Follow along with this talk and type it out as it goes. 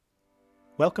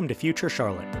Welcome to Future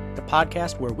Charlotte, the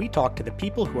podcast where we talk to the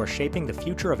people who are shaping the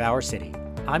future of our city.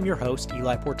 I'm your host,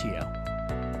 Eli Portillo.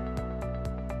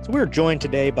 So we're joined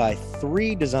today by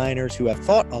three designers who have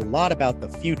thought a lot about the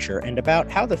future and about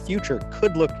how the future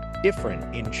could look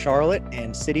different in Charlotte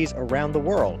and cities around the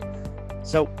world.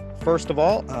 So first of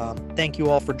all, thank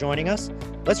you all for joining us.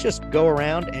 Let's just go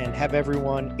around and have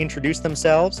everyone introduce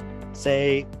themselves,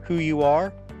 say who you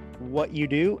are, what you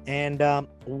do, and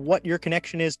what your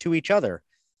connection is to each other.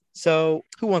 So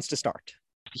who wants to start?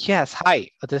 Yes, hi.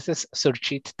 This is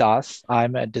Surjit Das.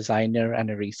 I'm a designer and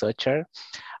a researcher.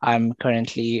 I'm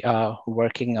currently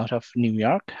working out of New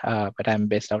York, but I'm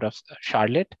based out of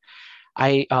Charlotte.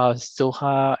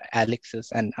 Zoha,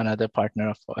 Alexis, and another partner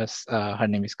of us, her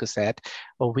name is Cosette.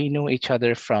 We know each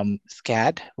other from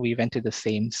SCAD. We went to the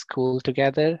same school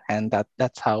together, and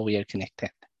that's how we are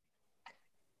connected.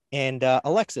 And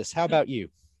Alexis, how about you?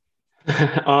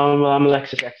 I'm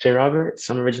Alexis XJ Roberts.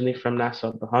 I'm originally from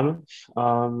Nassau, Bahamas,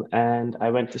 and I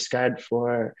went to SCAD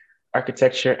for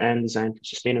architecture and design for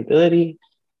sustainability.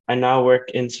 I now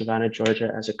work in Savannah,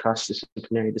 Georgia as a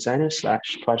cross-disciplinary designer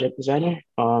 / project designer,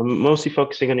 mostly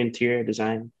focusing on interior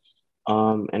design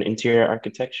and interior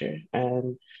architecture.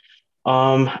 And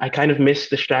I kind of miss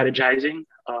the strategizing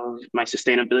of my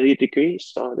sustainability degree,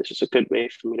 so this is a good way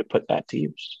for me to put that to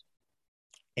use.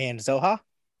 And Zoha?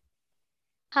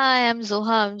 Hi, I'm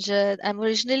Zoha Amjad. I'm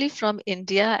originally from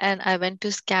India and I went to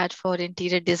SCAD for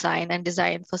interior design and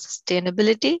design for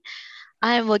sustainability.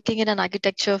 I am working in an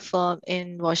architecture firm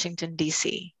in Washington,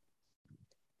 D.C.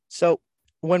 So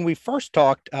when we first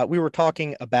talked, we were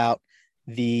talking about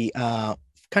the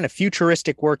kind of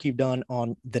futuristic work you've done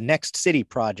on the Next City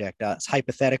project. It's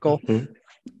hypothetical. Mm-hmm.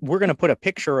 We're going to put a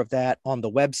picture of that on the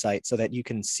website so that you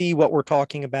can see what we're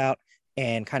talking about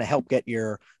and kind of help get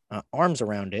your arms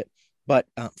around it. But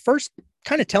first,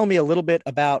 kind of tell me a little bit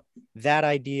about that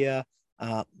idea,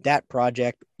 that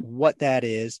project, what that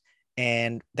is,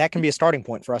 and that can be a starting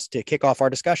point for us to kick off our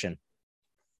discussion.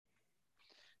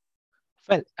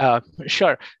 Well,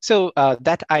 sure. So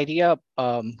that idea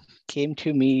came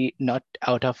to me not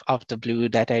out of the blue.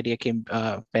 That idea came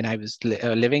when I was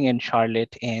living in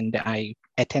Charlotte, and I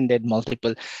attended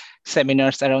multiple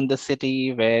seminars around the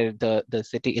city where the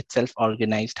city itself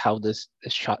organized how this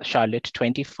Charlotte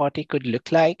 2040 could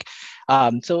look like.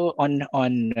 So on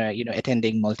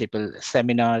attending multiple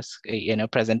seminars,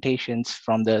 presentations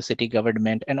from the city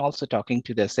government, and also talking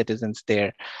to the citizens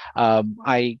there,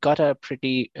 I got a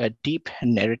pretty deep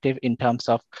narrative in terms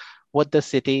of what the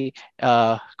city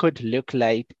could look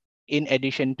like, in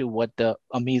addition to what the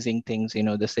amazing things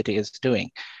the city is doing.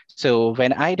 So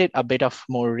when I did a bit of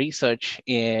more research,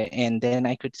 and then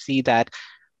I could see that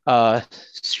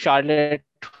Charlotte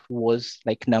was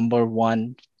like number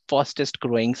one fastest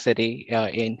growing city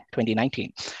in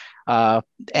 2019,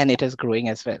 and it is growing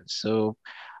as well. So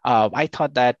I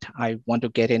thought that I want to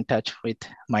get in touch with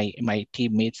my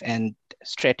teammates and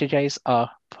strategize a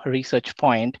research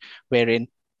point wherein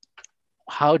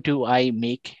how do I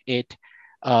make it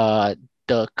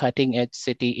the cutting edge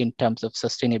city in terms of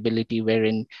sustainability,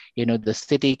 wherein the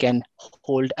city can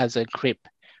hold as a grip,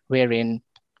 wherein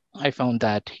I found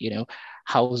that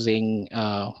housing,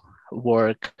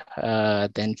 work,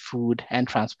 then food and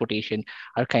transportation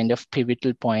are kind of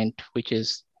pivotal point, which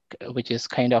is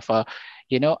kind of a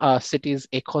city's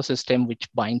ecosystem which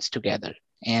binds together.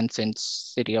 And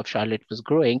since city of Charlotte was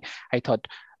growing, I thought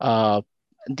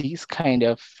these kind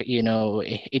of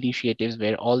initiatives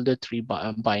where all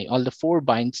the four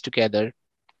binds together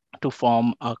to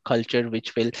form a culture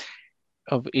which will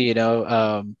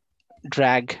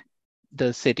drag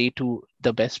the city to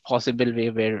the best possible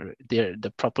way, where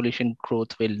the population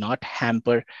growth will not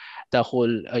hamper the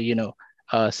whole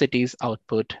city's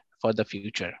output for the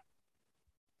future.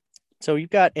 So you've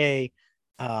got a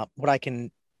what I can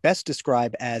best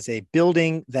describe as a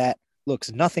building that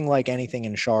looks nothing like anything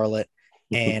in Charlotte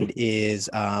and is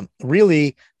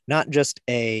really not just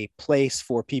a place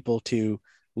for people to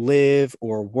live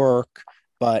or work,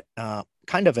 but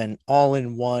kind of an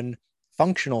all-in-one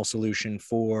functional solution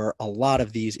for a lot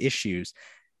of these issues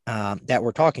that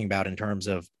we're talking about in terms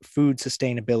of food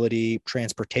sustainability,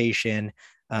 transportation.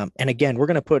 And again, we're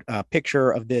going to put a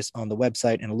picture of this on the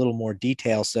website in a little more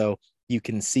detail so you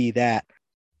can see that.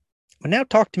 But now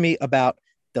talk to me about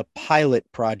the pilot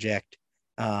project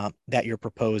that you're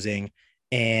proposing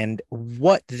and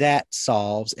what that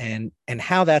solves and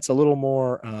how that's a little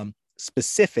more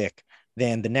specific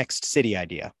than the Next City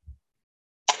idea.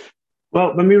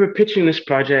 Well, when we were pitching this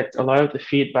project, a lot of the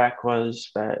feedback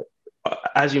was that,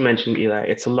 as you mentioned, Eli,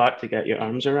 it's a lot to get your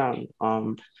arms around.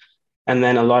 And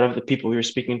then a lot of the people we were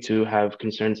speaking to have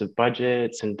concerns of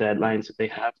budgets and deadlines that they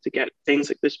have to get things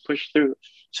like this pushed through.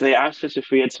 So they asked us if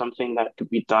we had something that could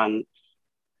be done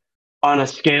on a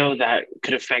scale that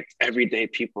could affect everyday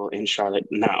people in Charlotte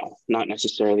now, not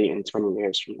necessarily in 20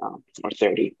 years from now or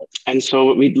 30. And so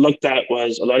what we looked at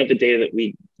was a lot of the data that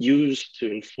we used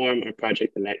to inform our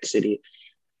project, The Next City,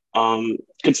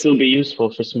 could still be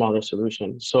useful for smaller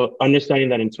solutions. So understanding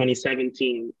that in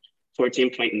 2017,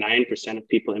 14.9% of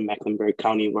people in Mecklenburg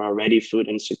County were already food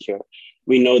insecure.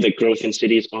 We know that growth in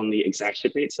cities only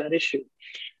exacerbates that issue.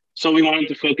 So we wanted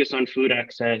to focus on food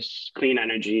access, clean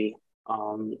energy,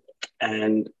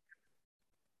 and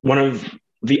one of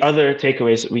the other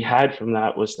takeaways that we had from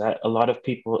that was that a lot of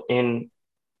people in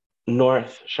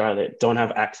North Charlotte don't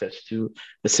have access to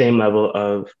the same level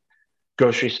of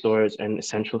grocery stores and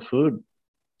essential food.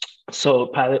 So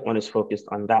Pilot One is focused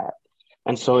on that.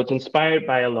 And so it's inspired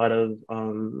by a lot of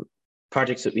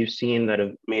projects that we've seen that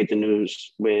have made the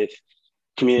news with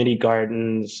community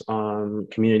gardens,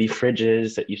 community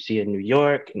fridges that you see in New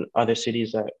York and other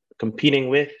cities that are competing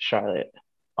with Charlotte,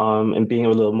 and being a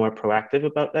little more proactive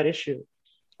about that issue.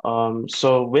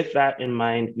 So with that in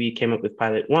mind, we came up with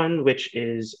Pilot One, which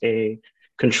is a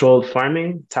controlled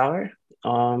farming tower.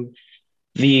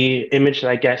 The image that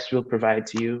I guess we'll provide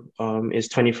to you is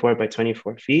 24 by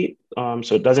 24 feet.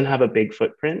 So it doesn't have a big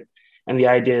footprint. And the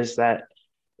idea is that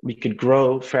we could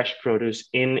grow fresh produce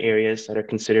in areas that are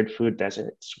considered food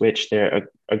deserts, which there are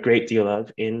a great deal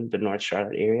of in the North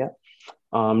Charlotte area,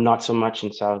 not so much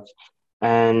in South.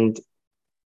 And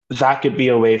that could be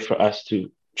a way for us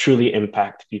to truly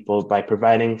impact people by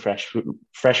providing fresh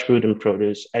food and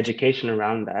produce, education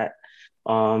around that,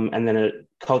 and then a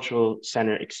cultural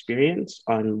center experience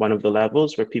on one of the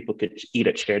levels where people could eat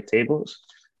at shared tables.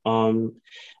 And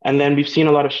then we've seen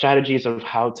a lot of strategies of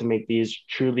how to make these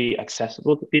truly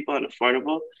accessible to people and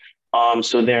affordable.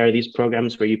 So there are these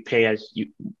programs where you pay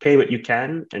what you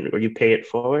can and or you pay it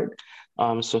forward.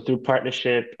 So through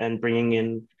partnership and bringing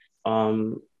in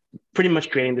pretty much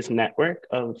creating this network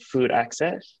of food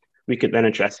access, we could then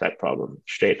address that problem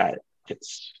straight at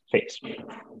its face.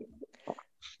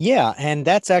 Yeah, and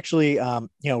that's actually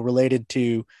related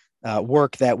to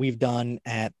work that we've done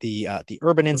at the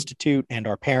Urban Institute and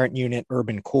our parent unit,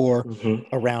 Urban Core,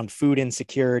 around food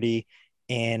insecurity.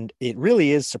 And it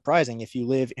really is surprising if you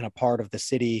live in a part of the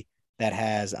city that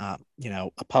has, a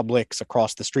Publix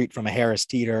across the street from a Harris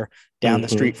Teeter, down the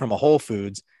street from a Whole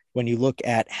Foods. When you look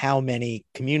at how many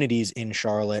communities in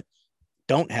Charlotte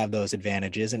don't have those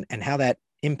advantages and how that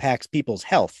impacts people's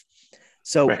health.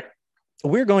 So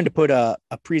we're going to put a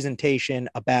presentation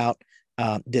about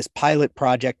this pilot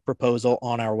project proposal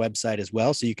on our website as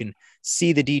well. So you can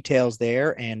see the details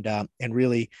there and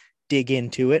really dig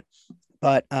into it.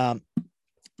 But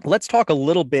let's talk a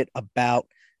little bit about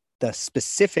the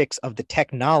specifics of the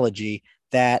technology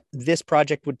that this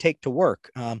project would take to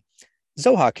work.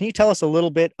 Zoha, can you tell us a little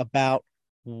bit about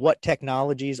what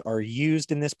technologies are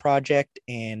used in this project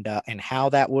and how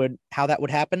that would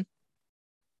happen?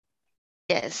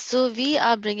 Yes, so we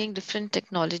are bringing different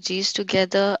technologies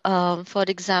together. For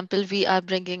example, we are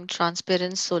bringing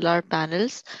transparent solar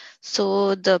panels.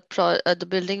 So the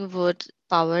building would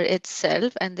power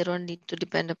itself and they don't need to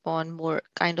depend upon more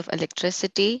kind of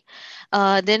electricity.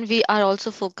 Then we are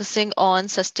also focusing on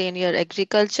sustainable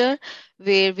agriculture,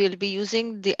 where we'll be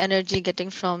using the energy getting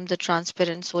from the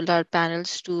transparent solar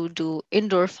panels to do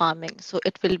indoor farming. So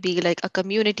it will be like a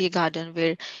community garden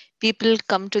where people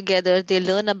come together, they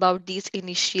learn about these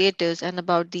initiatives and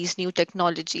about these new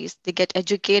technologies. They get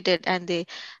educated and they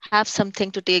have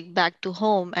something to take back to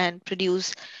home and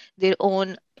produce their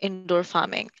own indoor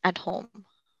farming at home.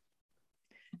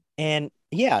 And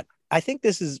yeah, I think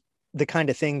this is the kind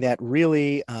of thing that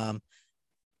really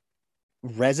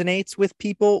resonates with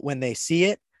people when they see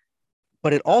it,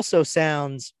 but it also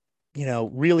sounds,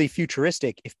 really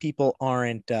futuristic if people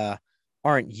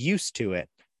aren't used to it.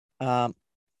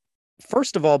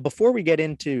 First of all, before we get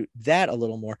into that a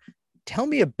little more, tell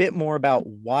me a bit more about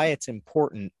why it's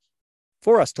important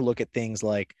for us to look at things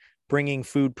like bringing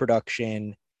food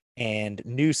production and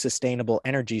new sustainable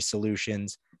energy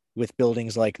solutions with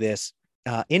buildings like this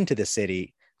into the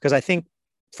city. Because I think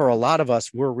for a lot of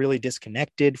us, we're really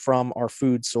disconnected from our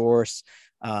food source,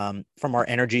 from our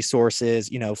energy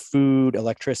sources, food,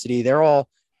 electricity, they're all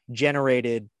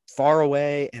generated far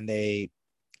away and they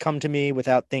come to me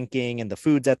without thinking, and the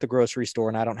food's at the grocery store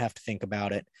and I don't have to think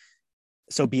about it.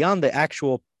 So beyond the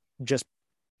actual just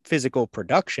physical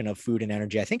production of food and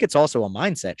energy, I think it's also a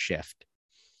mindset shift.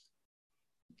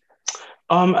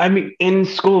 I mean, in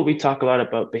school, we talk a lot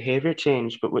about behavior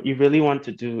change, but what you really want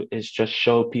to do is just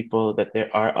show people that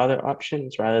there are other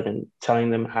options rather than telling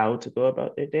them how to go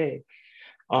about their day.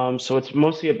 So it's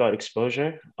mostly about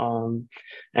exposure. And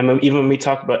even when we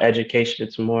talk about education,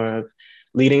 it's more of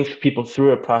leading people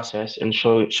through a process and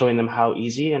showing them how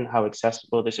easy and how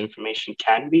accessible this information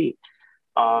can be.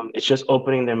 It's just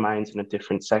opening their minds in a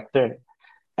different sector.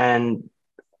 And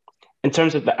in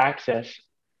terms of the access,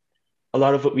 a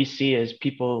lot of what we see is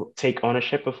people take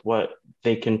ownership of what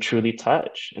they can truly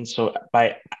touch. And so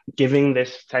by giving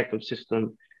this type of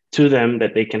system to them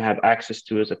that they can have access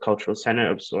to as a cultural center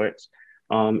of sorts,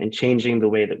 and changing the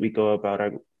way that we go about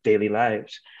our daily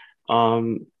lives,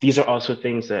 these are also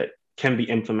things that can be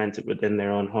implemented within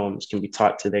their own homes, can be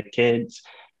taught to their kids,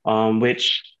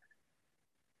 which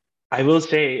I will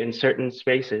say in certain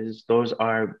spaces,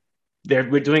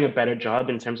 we're doing a better job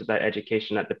in terms of that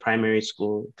education at the primary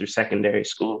school through secondary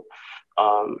school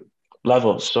um,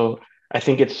 levels. So I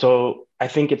think it's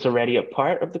already a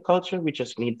part of the culture. We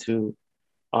just need to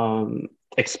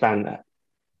expand that.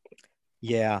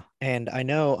 Yeah, and I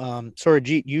know,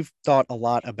 Surajit, you've thought a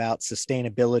lot about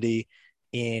sustainability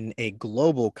in a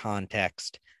global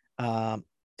context. Um,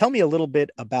 Tell me a little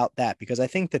bit about that because I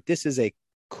think that this is a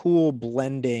cool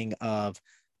blending of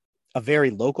a very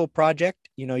local project.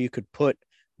 You know, you could put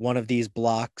one of these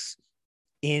blocks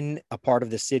in a part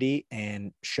of the city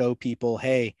and show people,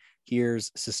 hey,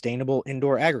 here's sustainable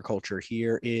indoor agriculture.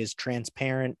 Here is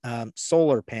transparent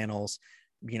solar panels,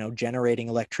 you know, generating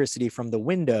electricity from the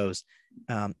windows.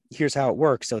 Here's how it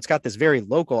works. So it's got this very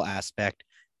local aspect,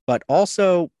 but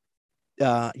also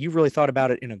you really thought about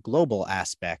it in a global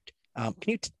aspect. Can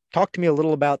you talk to me a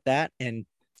little about that and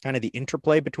kind of the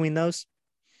interplay between those?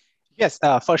 Yes,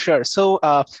 for sure. So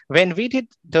when we did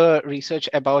the research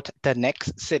about the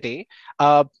next city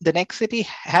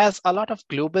has a lot of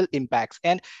global impacts,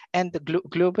 and the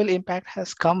global impact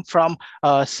has come from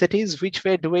cities which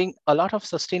were doing a lot of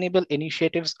sustainable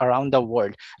initiatives around the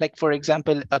world. Like for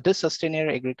example, this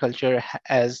sustainable agriculture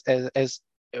as is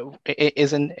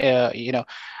in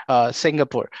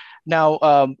Singapore.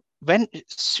 Now, when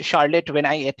Charlotte, when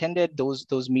I attended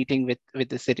those meeting with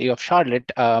the city of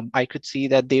Charlotte, I could see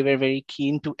that they were very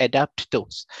keen to adapt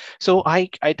those. So I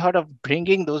thought of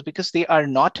bringing those because they are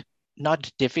not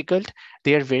difficult.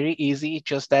 They are very easy.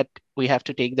 Just that we have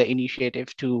to take the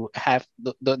initiative to have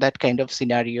that kind of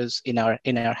scenarios in our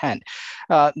hand.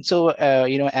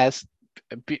 As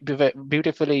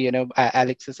beautifully,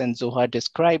 Alexis and Zoha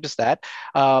describes that.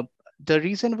 The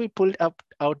reason we pulled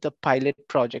out the pilot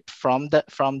project from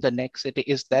the next city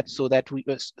is that so that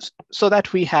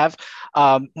we have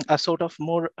a sort of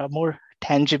more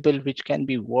tangible, which can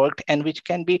be worked and which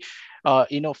can be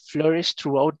flourished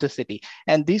throughout the city.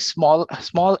 And these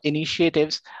small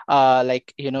initiatives,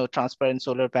 like transparent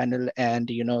solar panel and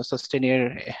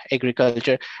sustainable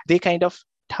agriculture, they kind of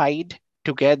tied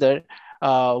together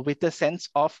with the sense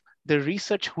of the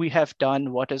research we have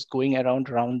done, what is going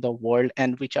around the world,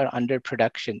 and which are under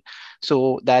production,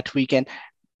 so that we can,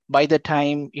 by the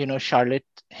time Charlotte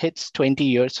hits 20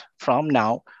 years from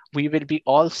now, we will be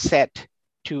all set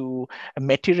to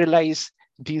materialize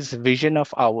these vision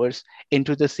of ours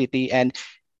into the city and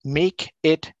make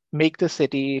the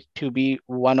city to be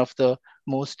one of the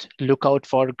most look out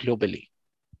for globally.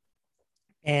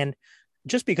 And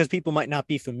just because people might not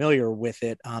be familiar with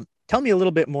it, tell me a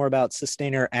little bit more about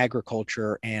sustainable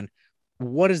agriculture and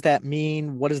what does that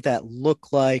mean? What does that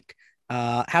look like?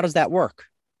 How does that work?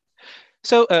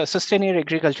 So sustainable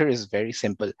agriculture is very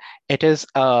simple. It is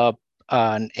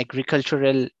an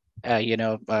agricultural,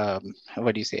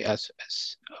 what do you say, as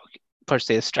per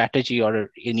se strategy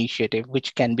or initiative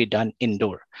which can be done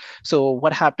indoor. So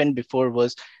what happened before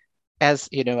was, as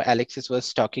Alexis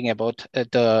was talking about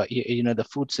the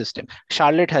food system.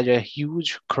 Charlotte has a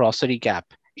huge grocery gap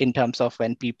in terms of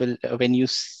when you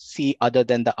see other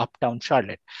than the uptown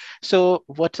Charlotte. So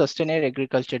what sustainable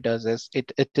agriculture does is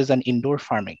it is an indoor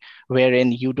farming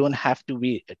wherein you don't have to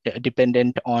be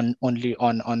dependent only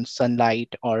on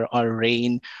sunlight or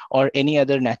rain or any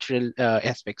other natural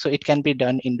aspect. So it can be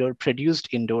done indoor, produced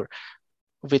indoor,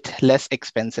 with less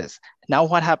expenses. Now,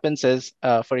 what happens is,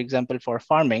 for example, for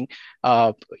farming,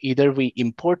 either we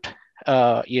import,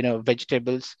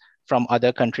 vegetables from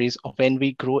other countries, or when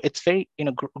we grow, it's very,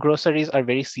 groceries are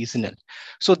very seasonal.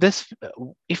 So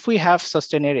if we have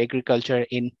sustainable agriculture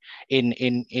in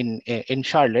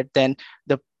Charlotte, then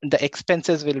the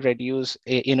expenses will reduce.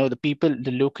 The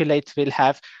localites will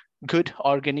have good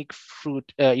organic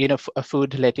fruit,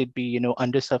 food, let it be,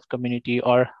 underserved community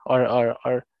or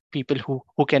people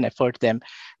who can afford them.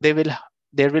 There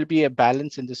will be a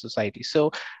balance in the society.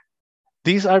 So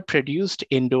These are produced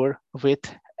indoor with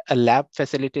a lab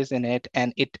facilities in it,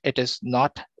 and it is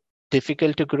not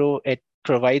difficult to grow. It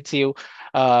provides you,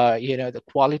 the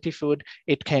quality food.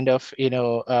 It kind of,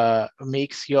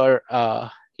 makes your,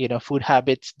 food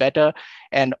habits better,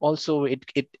 and also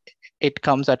it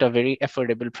comes at a very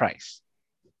affordable price.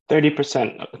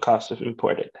 30% of the cost of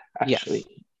imported, actually, Yes.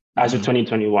 as of Mhm.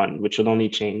 2021, which will only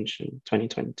change in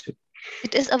 2022.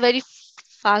 It is a very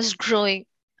fast growing,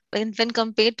 when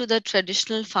compared to the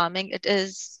traditional farming, it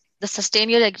is the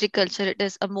sustainable agriculture. It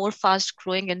is a more fast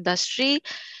growing industry.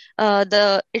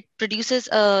 The it produces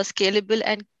a scalable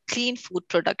and clean food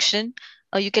production.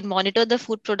 You can monitor the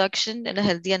food production in a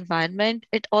healthy environment.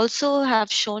 It also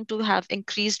have shown to have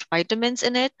increased vitamins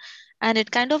in it, and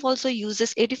it kind of also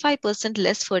uses 85%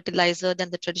 less fertilizer than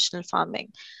the traditional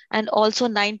farming, and also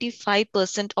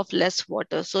 95% of less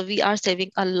water. So we are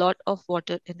saving a lot of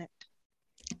water in it.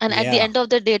 And at the Yeah. end of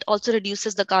the day, it also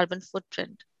reduces the carbon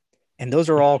footprint. And those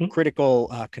are all Mhm. critical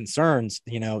concerns,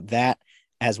 that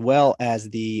as well as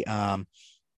the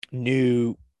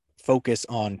new focus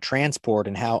on transport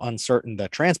and how uncertain the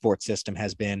transport system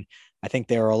has been. I think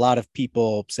there are a lot of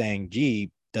people saying, gee,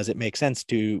 does it make sense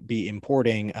to be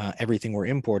importing everything we're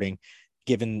importing,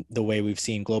 given the way we've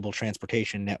seen global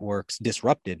transportation networks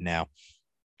disrupted now?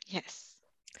 Yes.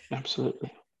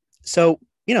 Absolutely. So,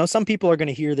 some people are going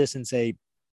to hear this and say,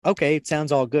 okay, it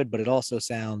sounds all good, but it also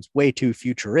sounds way too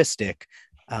futuristic.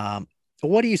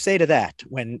 What do you say to that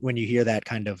when you hear that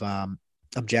kind of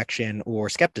objection or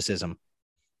skepticism?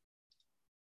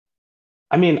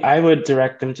 I mean, I would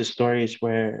direct them to stories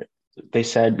where they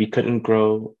said we couldn't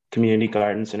grow community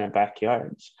gardens in our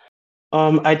backyards.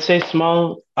 I'd say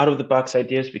small, out of the box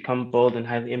ideas become bold and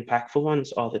highly impactful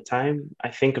ones all the time. I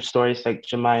think of stories like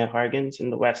Jemiah Hargens in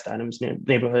the West Adams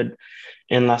neighborhood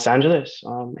in Los Angeles.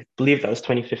 I believe that was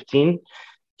 2015.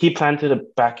 He planted a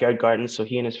backyard garden so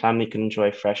he and his family could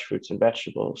enjoy fresh fruits and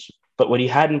vegetables. But what he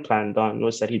hadn't planned on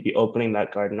was that he'd be opening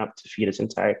that garden up to feed his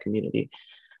entire community.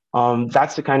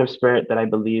 That's the kind of spirit that I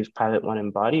believe Pilot One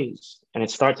embodies. And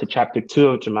it starts at chapter 2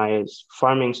 of Jemiah's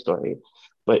farming story,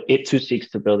 but it too seeks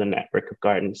to build a network of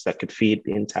gardens that could feed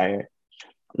the entire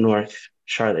North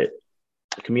Charlotte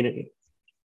community.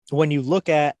 When you look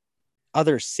at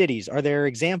other cities, are there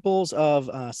examples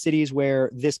of cities where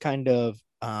this kind of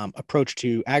approach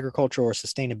to agriculture or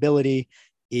sustainability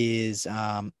is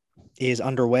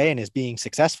underway and is being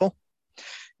successful?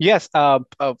 Yes,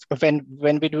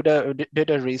 when we did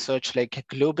a research like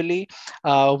globally,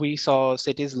 we saw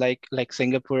cities like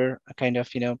Singapore kind of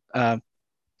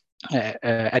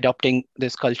adopting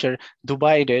this culture.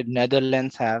 Dubai did,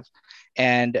 Netherlands have,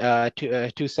 and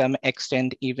to some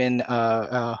extent even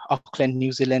Auckland,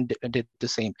 New Zealand did the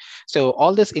same. So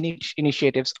all these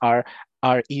initiatives are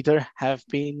either have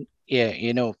been, yeah,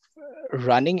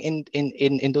 running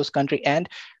in those countries, and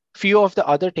few of the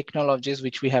other technologies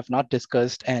which we have not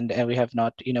discussed, and we have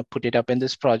not put it up in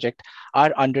this project,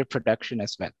 are under production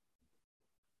as well.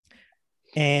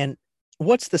 And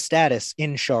what's the status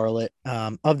in Charlotte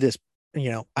of this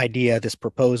idea, this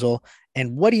proposal,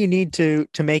 and what do you need to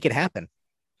make it happen?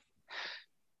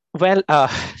 Well,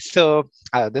 so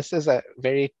this is a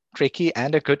very tricky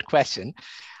and a good question.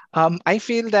 I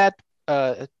feel that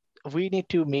we need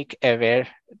to make aware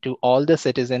to all the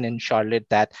citizens in Charlotte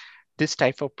that this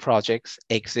type of projects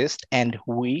exist, and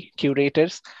we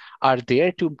curators are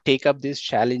there to take up these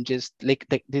challenges, like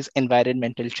these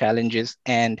environmental challenges,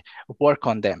 and work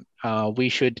on them. We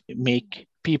should make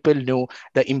people know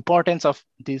the importance of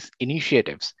these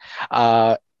initiatives.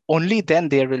 Only then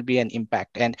there will be an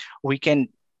impact, and we can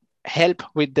help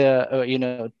with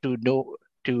the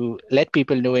to let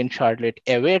people know in Charlotte,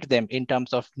 aware them in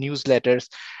terms of newsletters,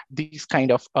 these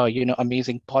kind of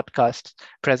amazing podcasts,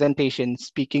 presentations,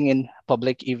 speaking in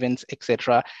public events,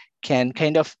 etc., can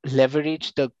kind of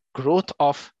leverage the growth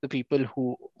of the people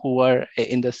who are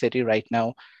in the city right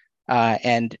now,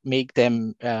 and make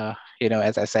them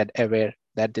as I said, aware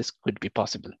that this could be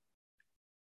possible.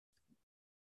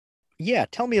 Yeah,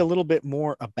 tell me a little bit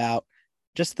more about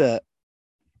just I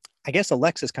guess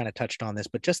Alexis kind of touched on this,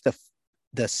 but just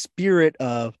the spirit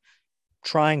of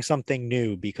trying something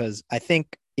new, because I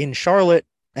think in Charlotte,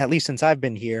 at least since I've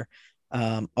been here,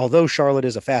 although Charlotte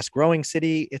is a fast growing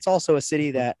city, it's also a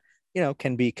city that,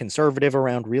 can be conservative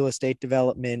around real estate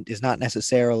development, is not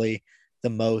necessarily the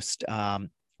most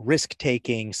risk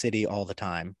taking city all the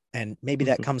time. And maybe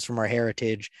that comes from our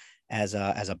heritage as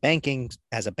a banking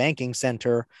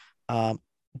center.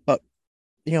 But,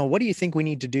 what do you think we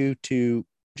need to do to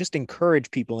just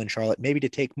encourage people in Charlotte, maybe to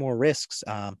take more risks,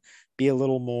 be a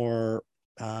little more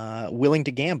willing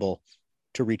to gamble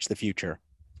to reach the future?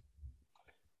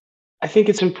 I think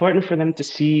it's important for them to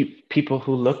see people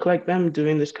who look like them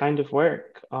doing this kind of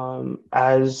work.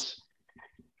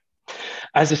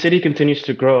 As the city continues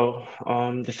to grow,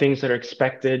 the things that are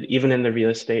expected, even in the real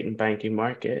estate and banking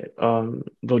market,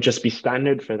 will just be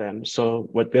standard for them. So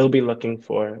what they'll be looking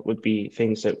for would be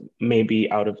things that may be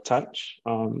out of touch,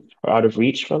 or out of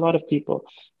reach for a lot of people.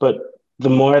 But the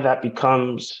more that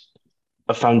becomes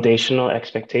a foundational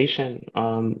expectation,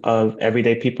 of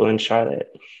everyday people in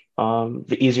Charlotte,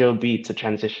 the easier it'll be to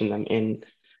transition them in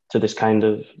to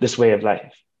this way of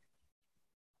life.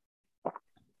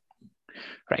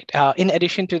 Right. In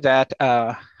addition to that,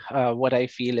 what I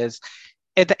feel is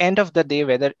at the end of the day,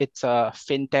 whether it's a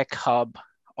fintech hub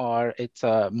or it's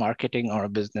a marketing or a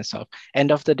business hub,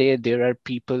 end of the day, there are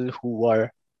people who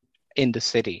are in the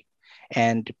city,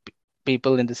 and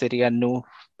people in the city are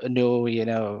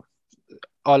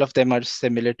all of them are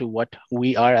similar to what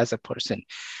we are as a person.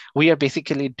 We are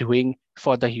basically doing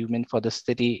for the human, for the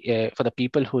city, for the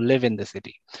people who live in the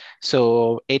city.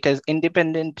 So it is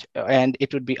independent, and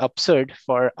it would be absurd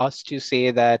for us to say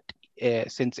that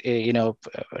since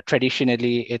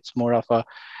traditionally it's more of a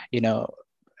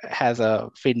has a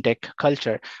fintech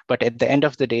culture, but at the end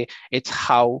of the day, it's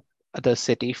how the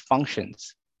city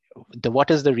functions. What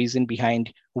is the reason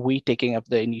behind we taking up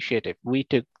the initiative? We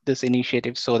took this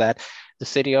initiative so that the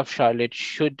city of Charlotte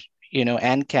should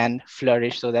and can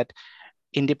flourish, so that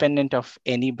independent of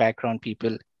any background,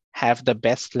 people have the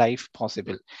best life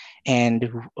possible. And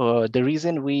the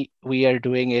reason we are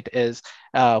doing it is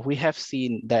we have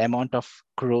seen the amount of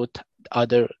growth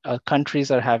other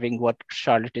countries are having, what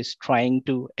Charlotte is trying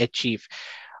to achieve.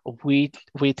 We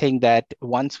think that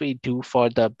once we do for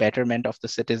the betterment of the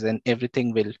citizen,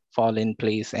 everything will fall in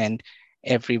place, and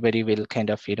everybody will kind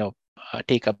of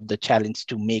take up the challenge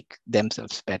to make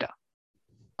themselves better.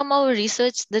 From our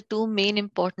research, the two main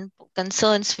important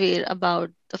concerns were about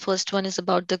the first one is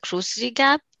about the grocery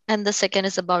gap, and the second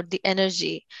is about the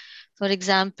energy. For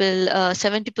example,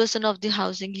 70% of the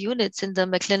housing units in the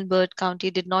Mecklenburg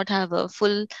County did not have a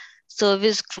full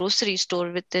service grocery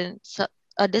store within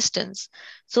a distance.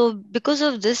 So because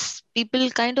of this, people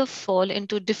kind of fall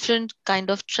into different kind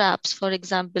of traps. For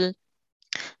example,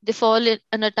 they fall in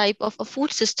a type of a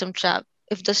food system trap.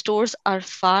 If the stores are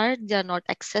far, they are not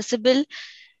accessible,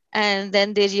 and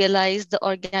then they realize the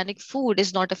organic food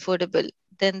is not affordable.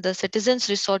 Then the citizens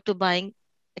resort to buying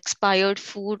expired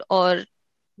food or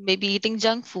maybe eating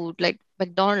junk food like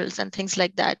McDonald's and things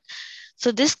like that.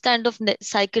 So this kind of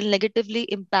cycle negatively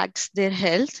impacts their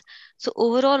health. So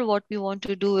overall, what we want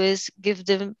to do is give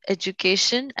them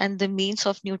education and the means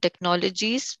of new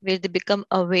technologies where they become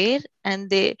aware and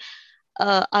they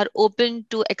are open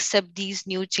to accept these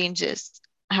new changes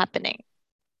happening.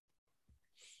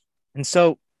 And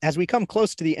so, as we come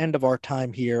close to the end of our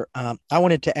time here, I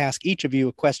wanted to ask each of you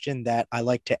a question that I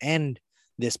like to end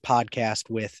this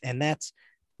podcast with. And that's,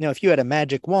 if you had a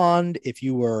magic wand, if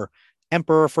you were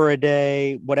emperor for a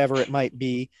day, whatever it might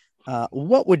be,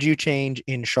 what would you change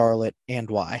in Charlotte and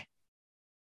why?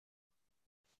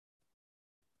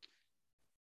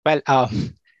 Well,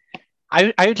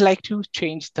 I would like to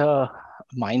change the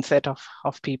mindset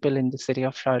of people in the city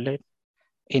of Charlotte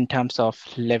in terms of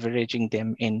leveraging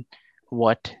them in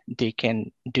what they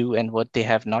can do and what they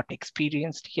have not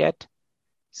experienced yet.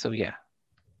 So, yeah.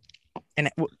 And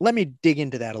let me dig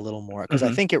into that a little more, because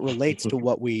I think it relates to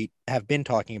what we have been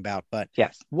talking about. But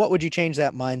yes, what would you change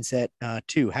that mindset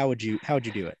to? How would you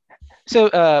do it? So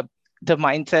the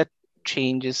mindset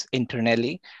changes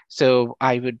internally. So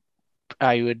I would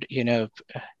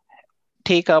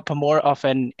take up more of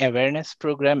an awareness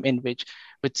program in which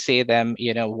would say them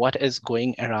what is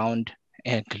going around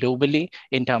globally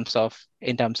in terms of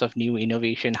new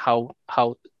innovation, how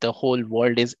the whole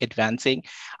world is advancing.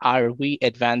 Are we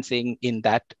advancing in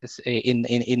that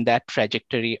in that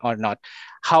trajectory or not?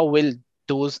 How will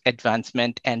those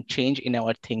advancement and change in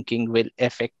our thinking will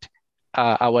affect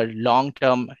our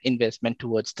long-term investment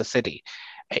towards the city?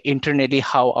 Internally,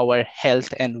 how our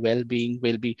health and well-being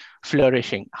will be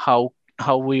flourishing, how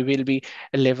we will be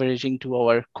leveraging to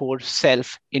our core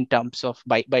self in terms of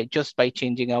by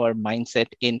changing our mindset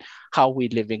in how we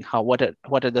living, what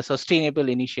are the sustainable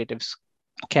initiatives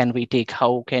can we take,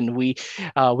 how can we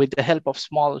with the help of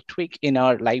small tweak in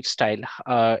our lifestyle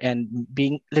and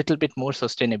being a little bit more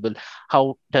sustainable,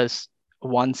 how does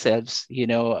oneself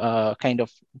kind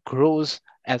of grows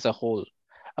as a whole,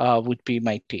 would be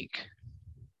my take.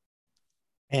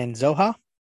 And Zoha?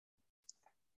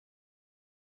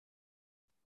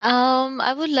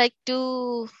 I would like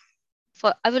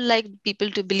people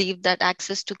to believe that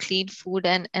access to clean food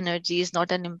and energy is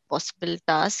not an impossible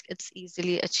task. It's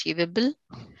easily achievable.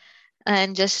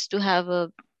 And just to have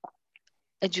a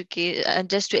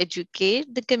just to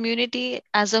educate the community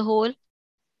as a whole.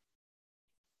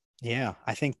 Yeah,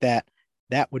 I think that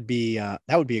would be a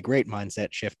great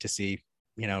mindset shift to see,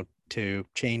 to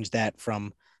change that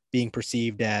from being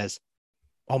perceived as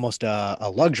almost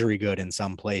a luxury good in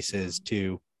some places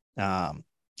to a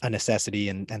necessity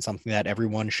and something that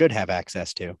everyone should have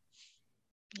access to.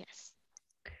 Yes.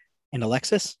 And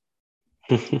Alexis?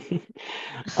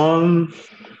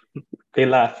 They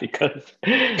laugh because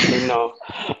they know.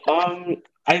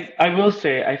 I will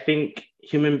say, I think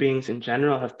human beings in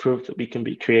general have proved that we can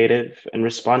be creative and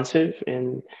responsive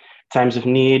in times of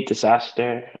need,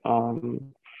 disaster. But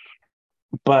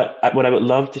what I would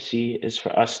love to see is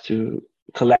for us to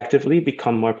collectively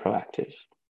become more proactive.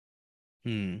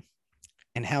 And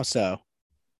how so?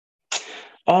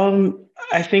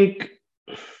 I think,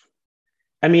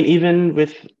 I mean, even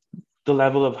with the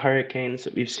level of hurricanes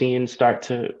that we've seen start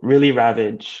to really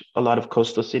ravage a lot of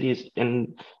coastal cities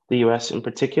in the US in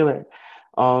particular,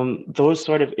 those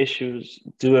sort of issues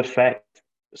do affect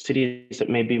cities that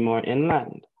may be more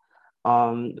inland,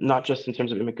 not just in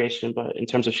terms of immigration, but in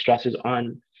terms of stresses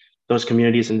on those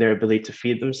communities and their ability to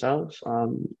feed themselves,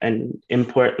 and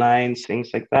import lines, things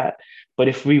like that. But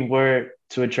if we were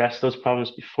to address those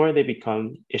problems before they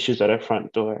become issues at our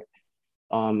front door,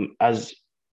 as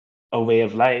a way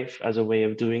of life, as a way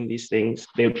of doing these things,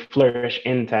 they would flourish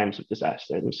in times of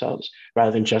disaster themselves,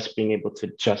 rather than just being able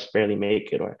to just barely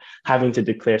make it or having to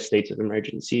declare states of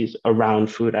emergencies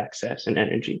around food access and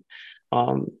energy.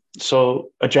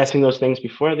 So addressing those things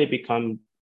before they become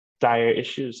dire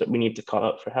issues that we need to call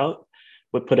out for help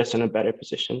would put us in a better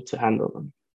position to handle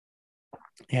them.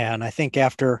 Yeah, and I think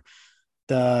after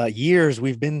the years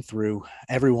we've been through,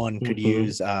 everyone could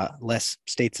use less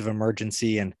states of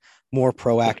emergency and more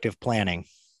proactive planning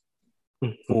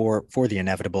for the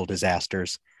inevitable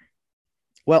disasters.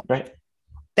 Well, right.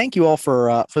 Thank you all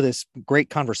for this great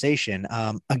conversation.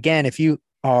 Again, if you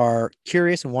are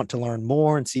curious and want to learn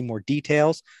more and see more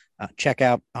details, check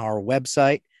out our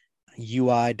website,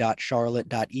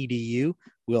 ui.charlotte.edu.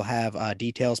 We'll have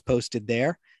details posted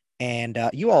there. And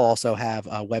you all also have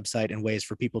a website and ways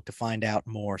for people to find out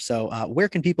more. So where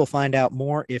can people find out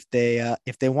more if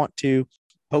they want to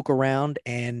poke around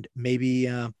and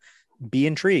maybe be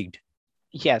intrigued?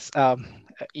 Yes,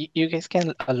 you guys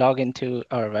can log into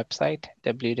our website,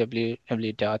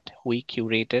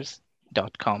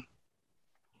 www.wecurators.com.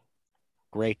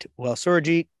 Great. Well,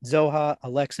 Surajit, Zoha,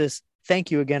 Alexis,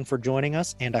 thank you again for joining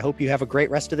us, and I hope you have a great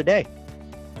rest of the day.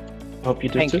 Hope you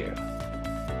do Thank too. you.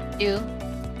 Thank you.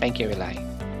 Thank you, Eli.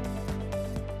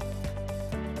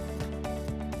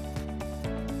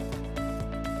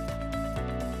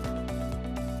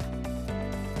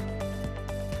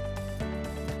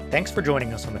 Thanks for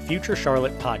joining us on the Future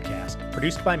Charlotte podcast,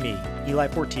 produced by me, Eli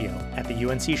Portillo, at the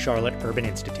UNC Charlotte Urban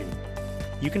Institute.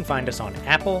 You can find us on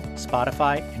Apple,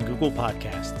 Spotify, and Google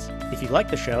Podcasts. If you like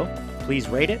the show, please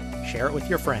rate it, share it with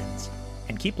your friends,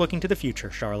 and keep looking to the future,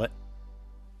 Charlotte.